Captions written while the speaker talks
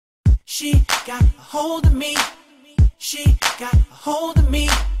She got a hold of me. She got a hold of me.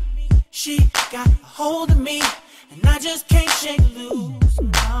 She got a hold of me, and I just can't shake loose.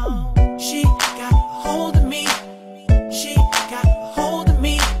 No. She got a hold of me. She got a hold of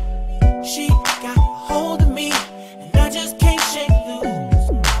me. She got a hold of me, and I just can't shake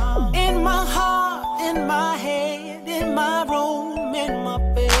loose. No. In my heart, in my head, in my room, in my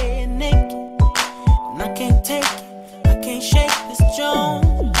bed, naked, and I can't take it. I can't shake this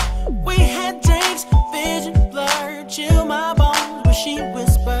Jones. We had drinks, vision blurred, chill my bones, but she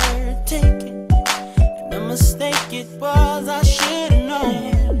whispered, take it. And a mistake it was, I should've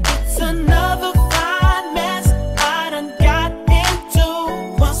known. It's another fine mess I done got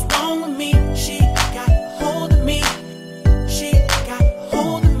into. What's wrong with me? She got a hold of me. She got a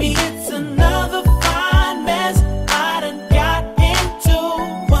hold of me. It's another fine mess I done got into.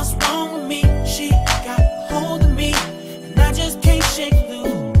 What's wrong with me? She got a hold of me, and I just can't shake loose.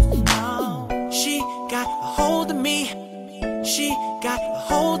 She got a hold of me. She got a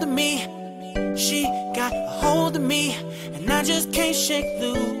hold of me. She got a hold of me, and I just can't shake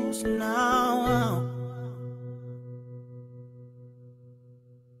loose now.